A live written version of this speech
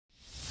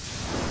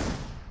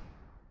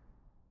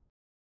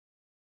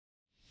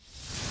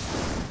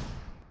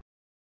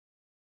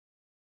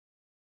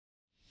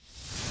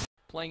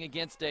playing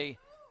against a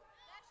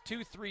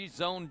 2-3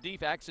 zone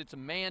defense. It's a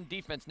man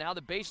defense. Now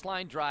the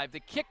baseline drive. The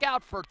kick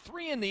out for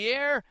three in the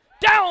air.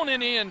 Down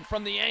and in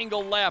from the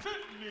angle left.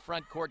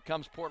 Front court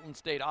comes Portland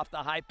State off the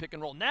high pick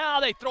and roll. Now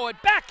they throw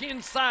it back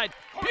inside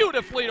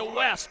beautifully to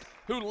West,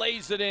 who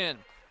lays it in.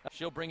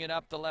 She'll bring it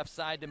up the left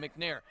side to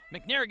McNair.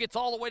 McNair gets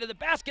all the way to the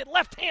basket,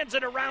 left hands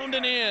it around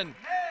and in.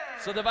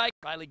 So the Vikings,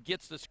 Riley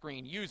gets the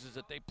screen, uses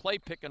it. They play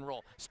pick and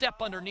roll,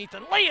 step underneath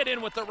and lay it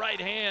in with the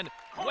right hand.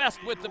 West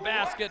with the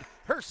basket,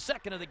 her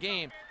second of the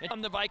game.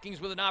 And the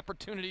Vikings with an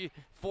opportunity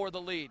for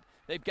the lead.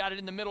 They've got it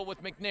in the middle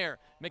with McNair.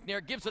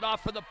 McNair gives it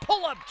off for the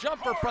pull-up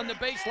jumper from the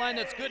baseline.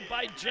 That's good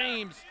by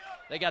James.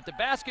 They got the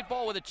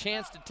basketball with a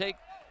chance to take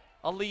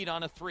a lead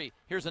on a three.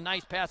 Here's a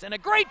nice pass and a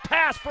great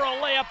pass for a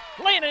layup.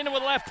 Laying it in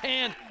with left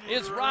hand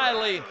is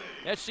Riley,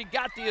 as she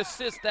got the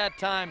assist that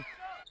time.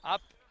 Up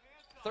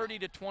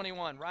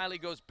 30-21. Riley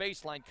goes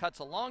baseline, cuts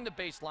along the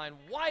baseline,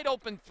 wide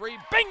open three.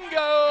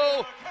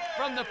 Bingo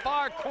from the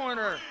far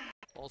corner.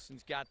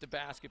 Olsen's got the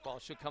basketball.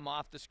 She'll come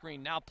off the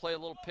screen. Now play a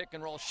little pick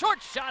and roll.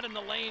 Short shot in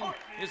the lane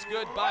is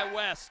good by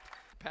West.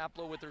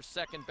 Paplo with her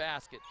second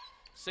basket.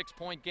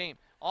 6-point game.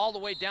 All the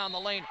way down the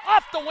lane.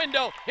 Off the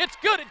window. It's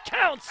good. It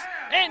counts.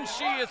 And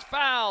she is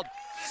fouled.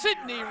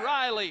 Sydney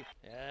Riley.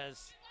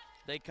 As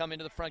they come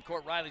into the front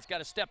court, Riley's got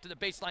to step to the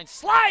baseline.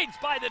 Slides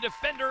by the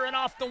defender and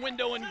off the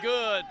window and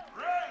good.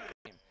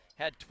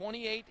 Had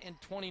 28 and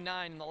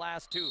 29 in the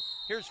last two.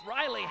 Here's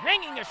Riley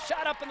hanging a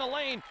shot up in the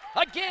lane.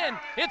 Again,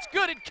 it's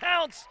good, it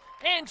counts,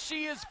 and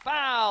she is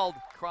fouled.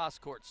 Cross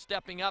court,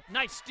 stepping up,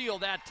 nice steal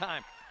that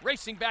time.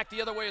 Racing back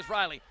the other way is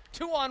Riley.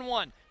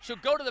 2-on-1. She'll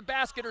go to the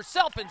basket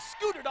herself and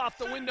scoot it off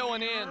the window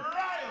and in.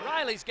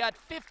 Riley's got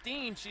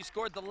 15. She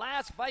scored the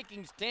last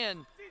Vikings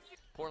 10.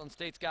 Portland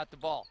State's got the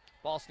ball.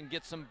 Boston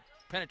gets some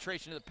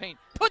penetration to the paint.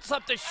 Puts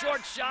up the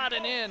short shot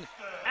and in.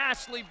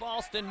 Ashley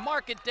Boston,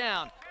 mark it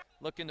down.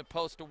 Looking to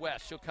post to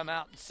West. She'll come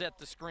out and set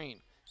the screen.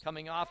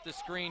 Coming off the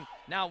screen.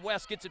 Now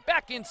West gets it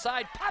back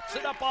inside, pops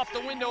it up off the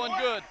window and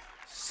good.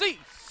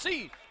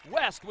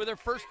 West with her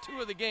first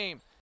two of the game.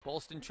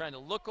 Bolston trying to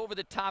look over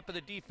the top of the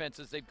defense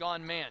as they've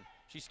gone man.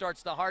 She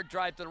starts the hard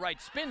drive to the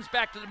right, spins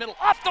back to the middle,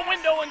 off the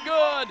window and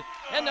good.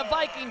 And the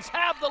Vikings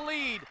have the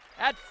lead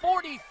at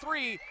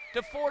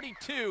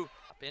 43-42.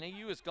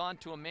 NAU has gone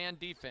to a man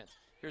defense.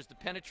 Here's the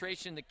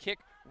penetration, the kick.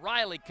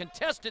 Riley,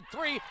 contested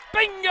three.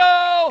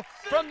 Bingo!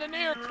 From the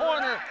near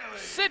corner,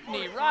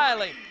 Sydney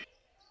Riley.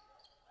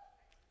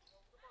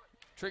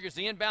 Triggers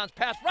the inbounds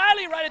pass.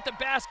 Riley right at the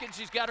basket.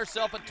 She's got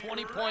herself a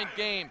 20-point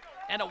game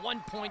and a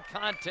 1-point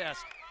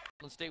contest.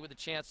 Portland State with a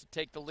chance to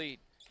take the lead.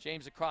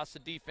 James across the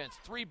defense.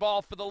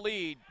 3-ball for the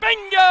lead.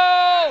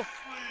 Bingo!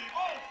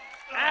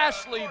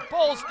 Ashley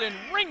Bolston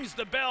rings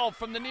the bell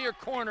from the near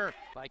corner.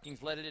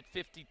 Vikings led it at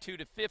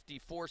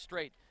 52-50, 4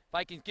 straight.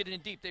 Vikings get it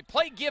in deep. They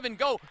play give and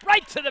go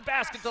right to the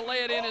basket to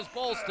lay it in as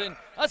Bolston.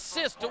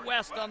 Assist to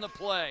West on the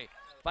play.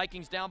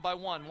 Vikings down by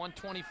 1,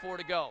 1:24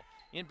 to go.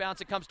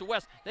 Inbounds, it comes to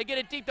West. They get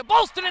it deep to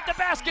Bolston at the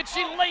basket.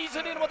 She lays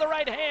it in with the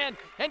right hand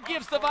and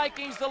gives the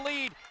Vikings the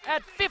lead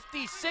at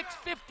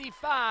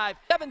 56-55.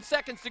 7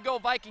 seconds to go.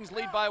 Vikings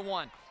lead by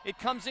 1. It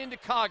comes into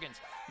Coggins.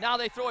 Now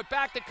they throw it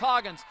back to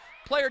Coggins.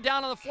 Player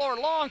down on the floor.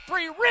 Long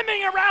three,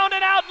 rimming around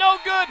and out. No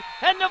good.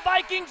 And the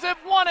Vikings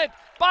have won it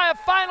by a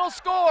final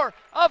score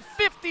of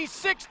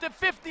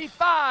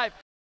 56-55.